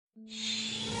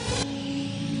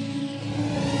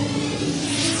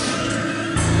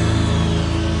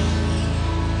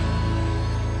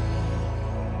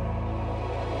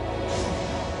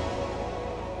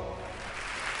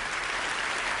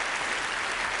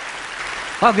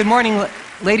Well, good morning,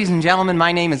 ladies and gentlemen.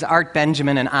 My name is Art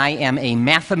Benjamin, and I am a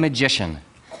mathemagician.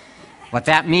 What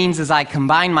that means is I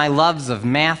combine my loves of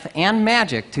math and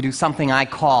magic to do something I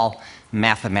call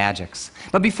Mathemagics.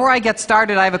 But before I get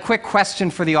started, I have a quick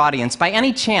question for the audience. By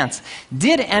any chance,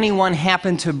 did anyone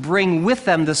happen to bring with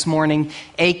them this morning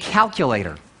a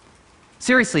calculator?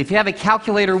 Seriously, if you have a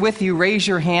calculator with you, raise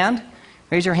your hand.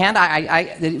 Raise your hand.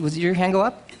 Was your hand go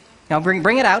up? Now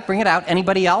bring it out. Bring it out.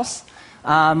 Anybody else?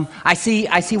 I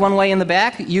see one way in the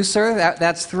back. You, sir,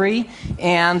 that's 3.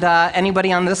 And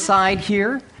anybody on this side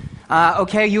here?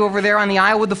 Okay, you over there on the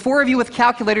aisle. Would the 4 of you with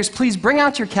calculators please bring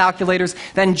out your calculators,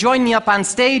 then join me up on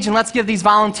stage, and let's give these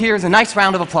volunteers a nice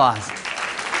round of applause. That's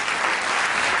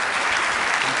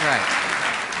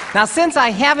right. Now, since I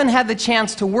haven't had the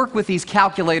chance to work with these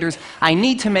calculators, I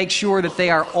need to make sure that they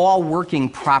are all working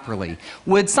properly.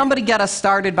 Would somebody get us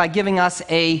started by giving us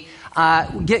a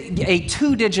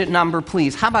 2-digit number,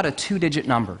 please? How about a 2-digit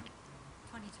number?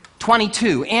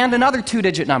 22. And another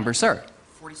 2-digit number, sir?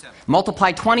 47.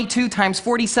 Multiply 22 times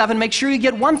 47. Make sure you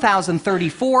get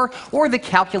 1,034, or the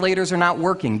calculators are not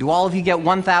working. Do all of you get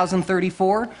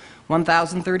 1,034?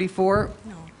 1,034?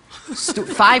 No.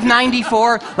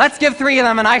 594. Let's give 3 of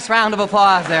them a nice round of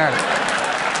applause there.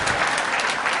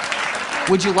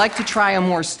 Would you like to try a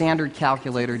more standard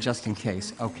calculator just in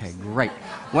case? Okay, great.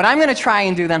 What I'm going to try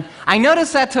and do then, I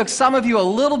noticed that took some of you a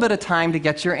little bit of time to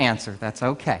get your answer. That's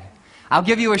okay. I'll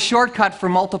give you a shortcut for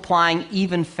multiplying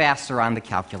even faster on the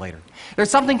calculator. There's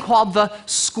something called the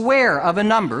square of a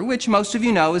number, which most of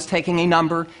you know is taking a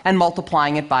number and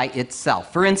multiplying it by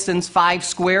itself. For instance, 5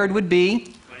 squared would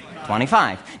be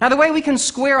 25. Now, the way we can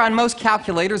square on most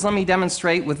calculators, let me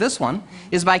demonstrate with this one,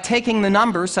 is by taking the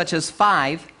number such as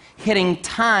 5, hitting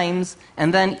times,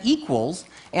 and then equals,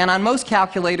 and on most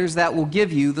calculators that will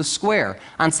give you the square.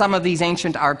 On some of these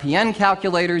ancient RPN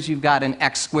calculators, you've got an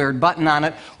x squared button on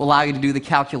it, will allow you to do the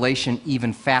calculation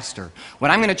even faster. What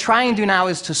I'm going to try and do now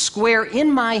is to square in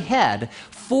my head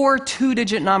 4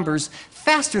 2-digit numbers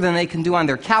faster than they can do on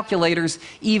their calculators,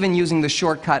 even using the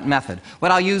shortcut method.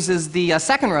 What I'll use is the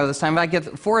second row this time. I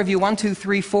give 4 of you, 1, 2,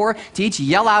 3, 4, to each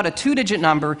yell out a 2-digit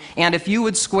number, and if you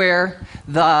would square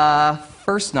the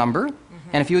first number,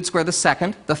 and if you would square the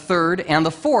second, the third, and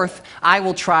the fourth, I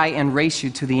will try and race you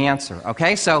to the answer.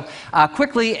 Okay, so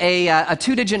quickly, a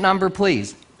 2-digit number,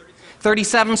 please.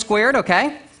 37 squared,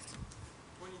 okay.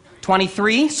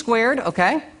 23 squared,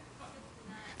 okay.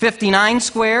 59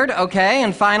 squared, okay.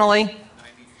 And finally,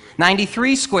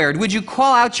 93 squared. Would you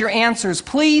call out your answers,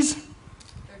 please?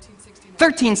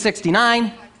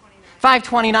 1369.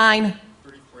 529.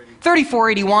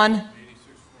 3481.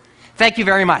 Thank you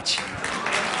very much.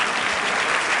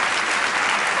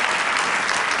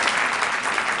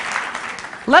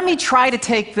 Let me try to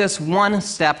take this one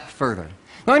step further.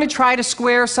 I'm going to try to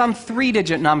square some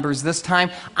 3-digit numbers this time.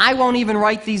 I won't even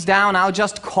write these down. I'll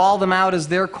just call them out as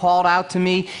they're called out to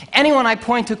me. Anyone I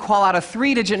point to call out a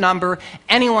 3-digit number.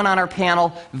 Anyone on our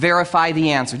panel verify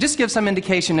the answer. Just give some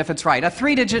indication if it's right. A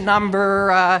 3-digit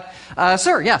number,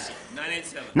 sir, yes?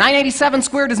 987. 987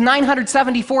 squared is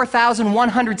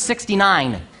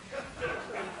 974,169.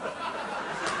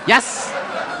 Yes?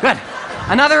 Good.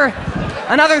 Another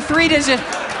 3-digit.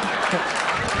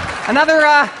 Another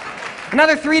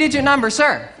 3-digit number,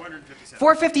 sir.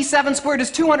 457 squared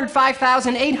is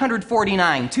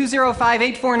 205,849.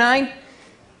 205849.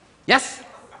 Yes?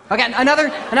 Okay, another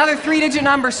 3-digit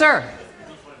number, sir.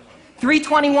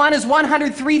 321 is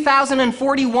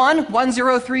 103,041.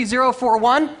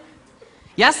 103041.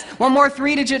 Yes? One more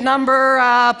 3-digit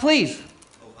number, please.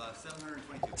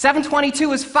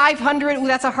 722 is 500. Ooh,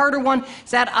 that's a harder one.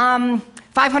 Is that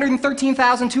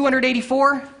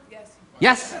 513,284?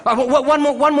 Yes.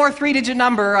 One more 3-digit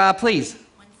number, please.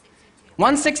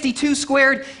 162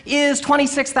 squared is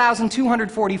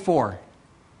 26,244.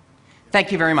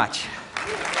 Thank you very much.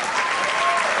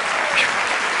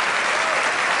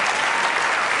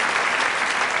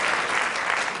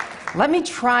 Let me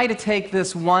try to take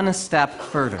this one step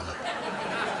further.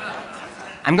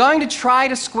 I'm going to try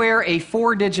to square a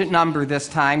 4-digit number this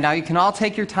time. Now, you can all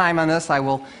take your time on this. I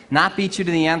will not beat you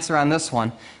to the answer on this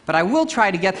one, but I will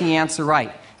try to get the answer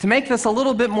right. To make this a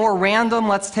little bit more random,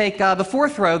 let's take the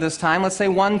 4th row this time. Let's say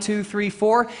 1, 2, 3,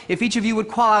 4. If each of you would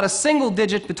call out a single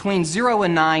digit between 0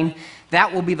 and 9,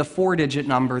 that will be the 4-digit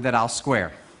number that I'll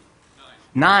square.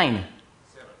 9,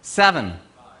 7,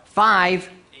 5,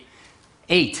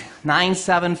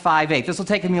 9758. This will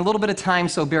take me a little bit of time,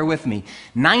 so bear with me.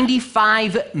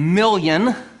 95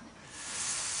 million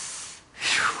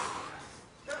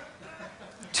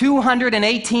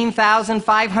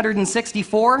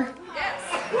 218,564. Yes.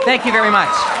 Thank you very much.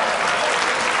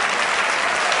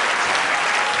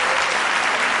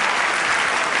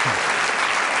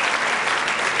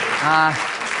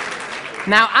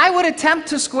 Now, I would attempt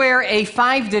to square a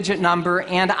 5-digit number,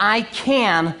 and I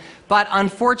can, but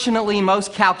unfortunately,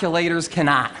 most calculators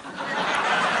cannot.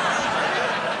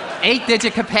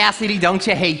 8-digit capacity, don't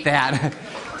you hate that?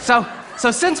 So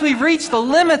since we've reached the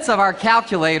limits of our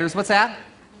calculators, what's that?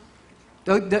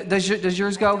 Does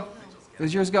yours go?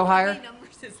 Does yours go higher? How many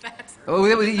numbers is that?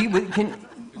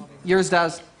 Yours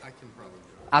does?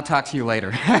 I'll talk to you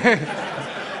later.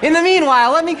 In the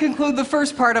meanwhile, let me conclude the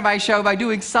first part of my show by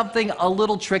doing something a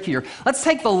little trickier. Let's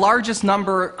take the largest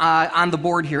number on the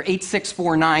board here,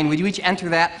 8649. Would you each enter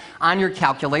that on your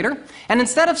calculator? And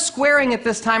instead of squaring it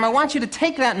this time, I want you to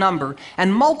take that number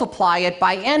and multiply it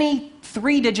by any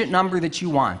 3-digit number that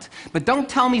you want. But don't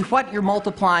tell me what you're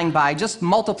multiplying by, just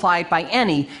multiply it by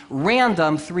any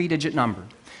random 3-digit number.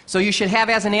 So you should have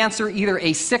as an answer either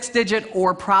a 6-digit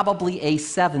or probably a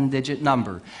 7-digit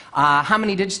number. How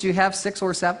many digits do you have, 6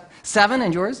 or 7? 7,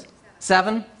 and yours?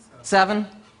 7? 7?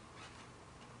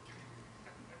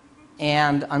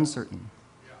 And uncertain.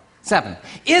 7.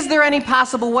 Is there any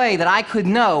possible way that I could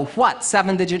know what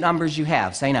 7-digit numbers you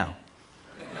have? Say no.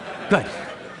 Good.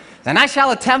 Then I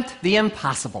shall attempt the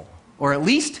impossible, or at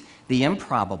least the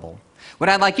improbable. What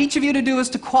I'd like each of you to do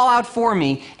is to call out for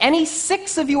me any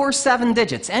 6 of your 7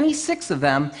 digits, any 6 of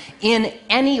them, in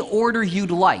any order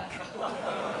you'd like.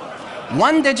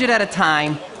 1 digit at a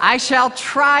time, I shall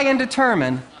try and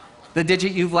determine the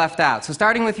digit you've left out. So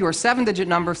starting with your 7-digit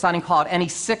number, Sonny, call out any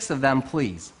 6 of them,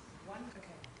 please.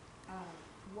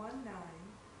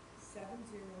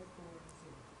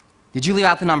 197040. Did you leave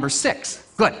out the number 6?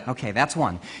 Good. Okay, that's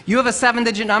 1. You have a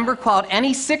 7-digit number. Call out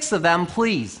any 6 of them,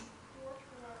 please. 44875.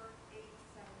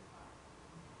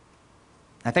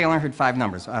 I think I only heard 5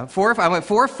 numbers.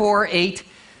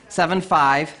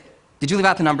 44875. Did you leave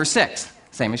out the number 6?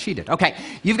 Same as she did. Okay,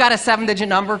 you've got a 7-digit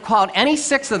number. Call out any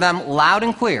 6 of them loud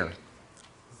and clear.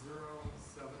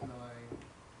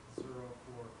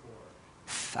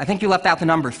 079044. I think you left out the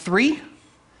number 3.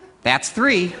 That's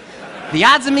 3. The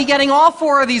odds of me getting all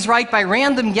 4 of these right by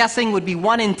random guessing would be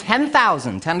 1 in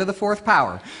 10,000, 10 to the 4th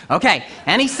power. Okay,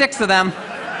 any 6 of them.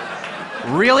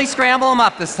 Really scramble them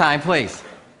up this time, please.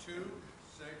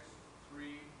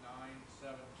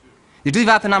 263972. You leave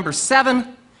out the number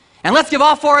 7. And let's give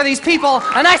all 4 of these people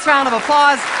a nice round of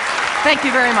applause. Thank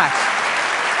you very much.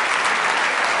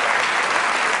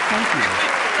 Thank you.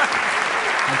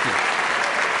 Thank you.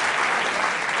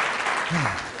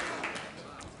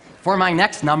 For my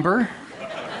next number,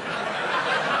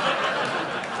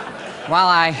 while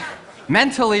I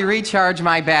mentally recharge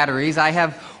my batteries, I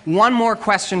have one more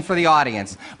question for the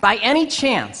audience. By any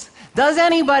chance, does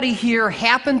anybody here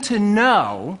happen to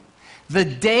know the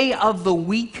day of the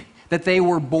week that they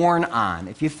were born on?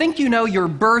 If you think you know your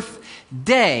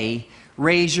birthday,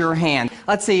 raise your hand.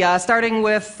 Let's see, starting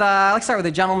with, let's start with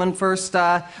the gentleman first.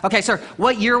 Okay, sir,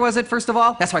 what year was it, first of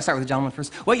all? That's why I start with the gentleman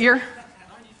first. What year?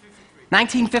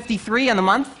 1953, and the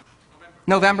month?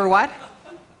 November what?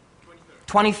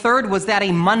 23rd. Was that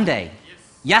a Monday?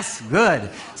 Yes, good.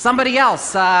 Somebody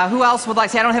else. Who else would like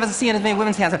to say? I don't have to see as many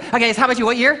women's hands. Okay, so how about you?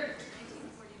 What year?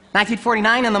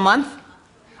 1949, and the month?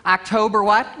 October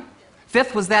what?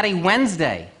 5th. Was that a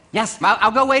Wednesday? Yes.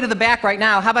 I'll go way to the back right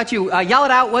now. How about you? Yell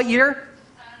it out. What year?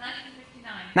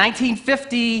 1959.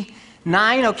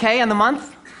 1959, okay, and the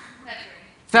month?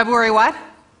 February what?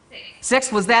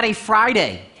 6th. Was that a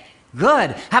Friday?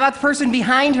 Good. How about the person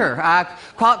behind her?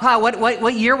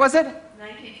 What year was it?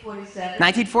 1947.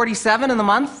 1947, and the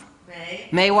month? May.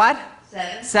 May what?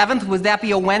 7th. 7th. Would that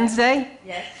be a Wednesday?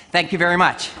 Yes. Thank you very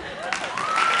much.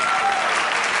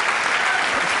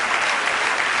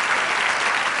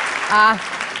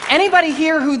 Anybody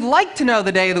here who'd like to know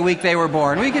the day of the week they were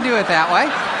born? We could do it that way.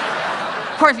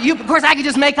 Of course, I could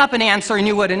just make up an answer and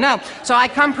you wouldn't know. So I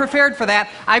come prepared for that.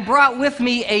 I brought with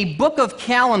me a book of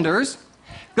calendars.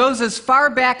 Goes as far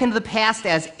back into the past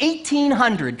as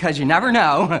 1800, because you never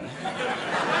know.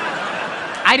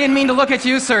 I didn't mean to look at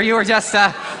you, sir. You were just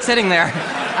sitting there.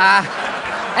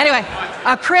 Anyway,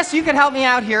 Chris, you could help me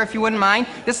out here if you wouldn't mind.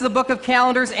 This is the book of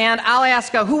calendars, and I'll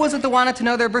ask, who was it that wanted to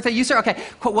know their birthday? You, sir? Okay.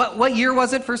 What year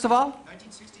was it, first of all?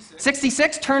 1966.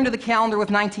 66. Turn to the calendar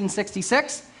with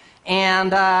 1966.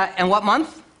 And what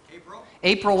month? April.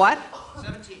 April what?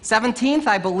 17th. 17th.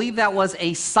 I believe that was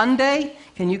a Sunday.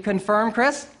 Can you confirm,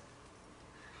 Chris?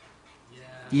 Yeah.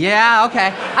 Yeah,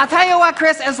 okay. I'll tell you what,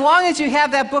 Chris, as long as you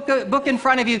have that book in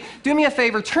front of you, do me a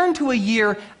favor, turn to a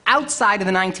year outside of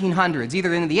the 1900s,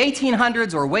 either in the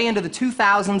 1800s or way into the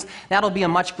 2000s. That'll be a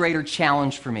much greater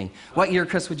challenge for me. What year,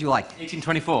 Chris, would you like?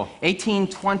 1824.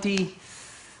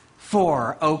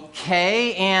 1824,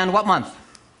 okay. And what month?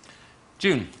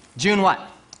 June. June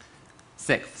what?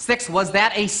 6th. 6th. Was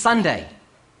that a Sunday?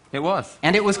 It was.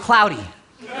 And it was cloudy.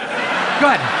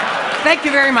 Good. Thank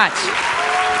you very much.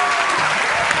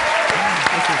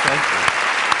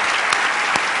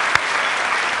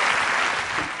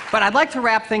 But I'd like to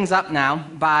wrap things up now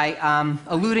by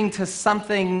alluding to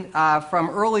something from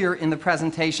earlier in the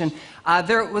presentation.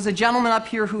 There was a gentleman up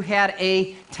here who had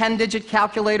a 10-digit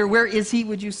calculator. Where is he?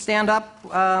 Would you stand up?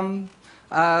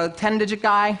 10-digit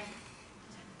guy?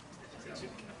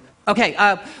 Okay,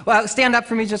 well, stand up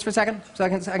for me just for a second so I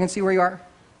can see where you are.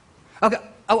 Okay.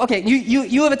 Oh, okay.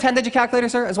 You have a 10-digit calculator,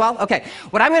 sir, as well? Okay.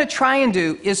 What I'm going to try and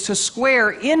do is to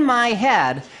square in my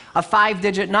head a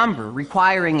 5-digit number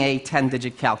requiring a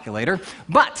 10-digit calculator.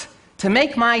 But to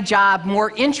make my job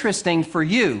more interesting for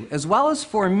you as well as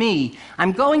for me,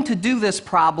 I'm going to do this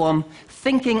problem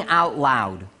thinking out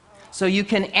loud. So you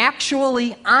can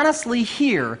actually honestly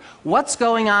hear what's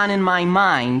going on in my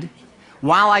mind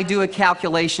while I do a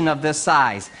calculation of this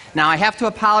size. Now, I have to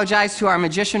apologize to our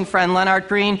magician friend, Leonard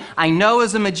Green. I know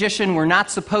as a magician we're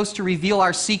not supposed to reveal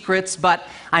our secrets, but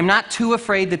I'm not too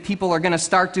afraid that people are going to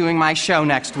start doing my show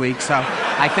next week, so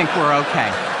I think we're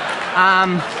okay.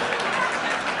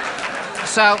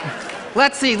 So,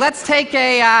 let's see. Let's take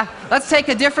a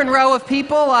different row of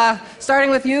people. Starting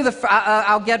with you,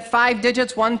 I'll get 5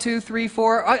 digits. 1, 2, 3,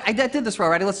 4. Oh, I did this row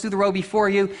already. Let's do the row before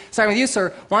you. Starting with you,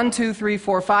 sir. 1, 2, 3,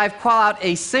 4, 5. Call out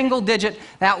a single digit.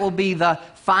 That will be the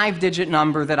 5-digit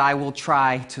number that I will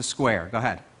try to square. Go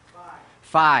ahead.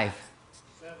 5.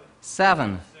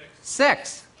 7.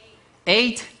 6.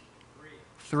 8.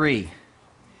 3.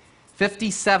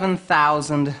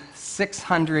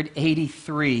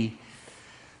 57,683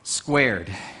 squared.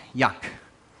 Yuck.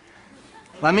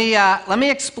 Let me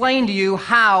explain to you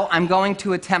how I'm going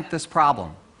to attempt this problem.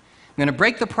 I'm going to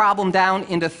break the problem down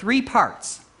into 3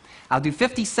 parts. I'll do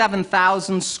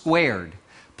 57,000 squared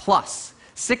plus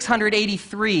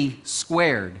 683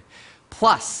 squared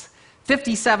plus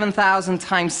 57,000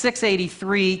 times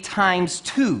 683 times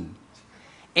 2.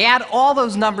 Add all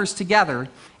those numbers together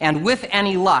and with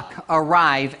any luck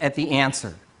arrive at the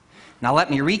answer. Now let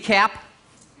me recap.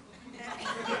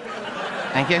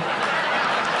 Thank you.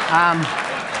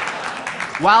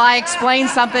 While I explain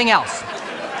something else.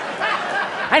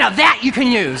 I know, that you can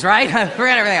use, right?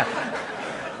 Forget everything else.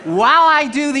 While I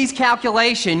do these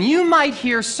calculations, you might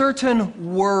hear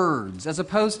certain words, as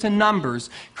opposed to numbers,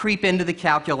 creep into the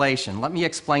calculation. Let me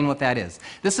explain what that is.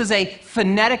 This is a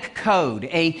phonetic code,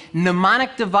 a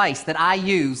mnemonic device that I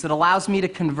use that allows me to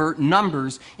convert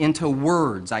numbers into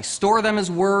words. I store them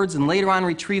as words and later on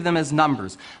retrieve them as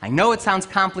numbers. I know it sounds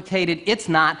complicated. It's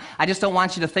not. I just don't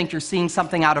want you to think you're seeing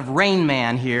something out of Rain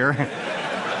Man here.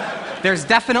 There's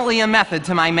definitely a method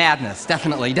to my madness.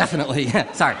 Definitely, definitely.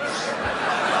 Sorry.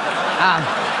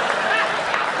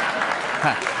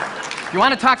 If you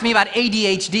want to talk to me about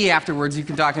ADHD afterwards, you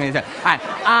can talk to me. All right.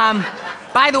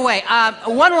 By the way,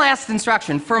 one last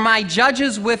instruction. For my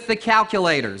judges with the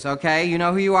calculators, okay, you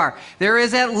know who you are. There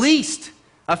is at least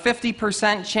a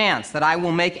 50% chance that I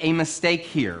will make a mistake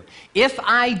here. If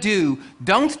I do,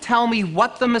 don't tell me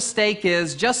what the mistake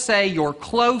is. Just say you're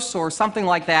close or something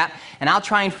like that, and I'll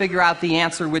try and figure out the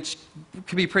answer, which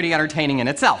could be pretty entertaining in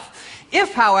itself.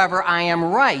 If, however, I am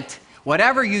right,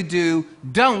 whatever you do,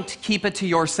 don't keep it to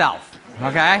yourself,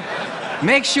 okay?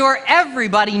 Make sure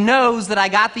everybody knows that I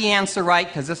got the answer right,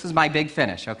 because this is my big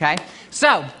finish, okay?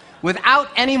 So, without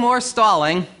any more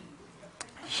stalling,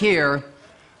 here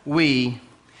we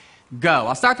go.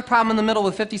 I'll start the problem in the middle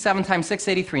with 57 times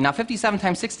 683. Now, 57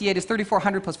 times 68 is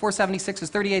 3,400 plus 476 is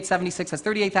 3876. That's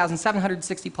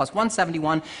 38,760 plus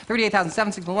 171.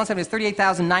 38,760 plus 170 is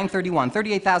 38,931.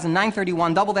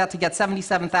 38,931, double that to get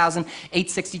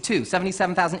 77,862.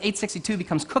 77,862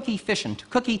 becomes cookie fission.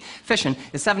 Cookie fission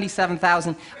is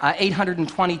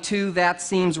 77,822. That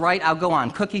seems right. I'll go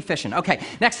on. Cookie fission. Okay,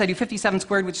 next I do 57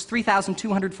 squared, which is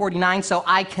 3,249. So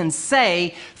I can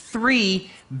say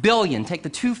 3 billion. Take the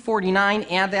 249,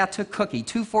 add that to cookie.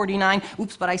 249,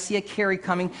 oops, but I see a carry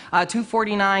coming.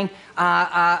 249,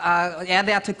 add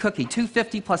that to cookie.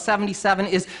 250 plus 77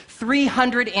 is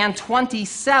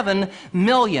 327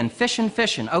 million.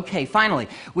 Fission. Okay, finally,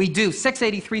 we do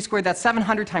 683 squared. That's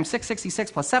 700 times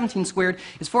 666 plus 17 squared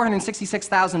is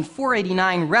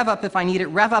 466,489. Rev up if I need it.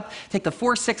 Rev up, take the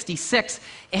 466,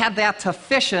 add that to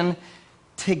fission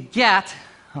to get,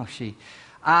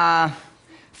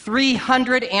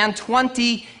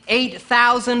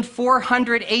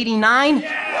 328,489?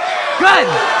 Good.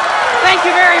 Thank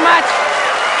you very much.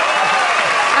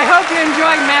 I hope you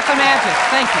enjoyed Mathemagic.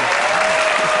 Thank you.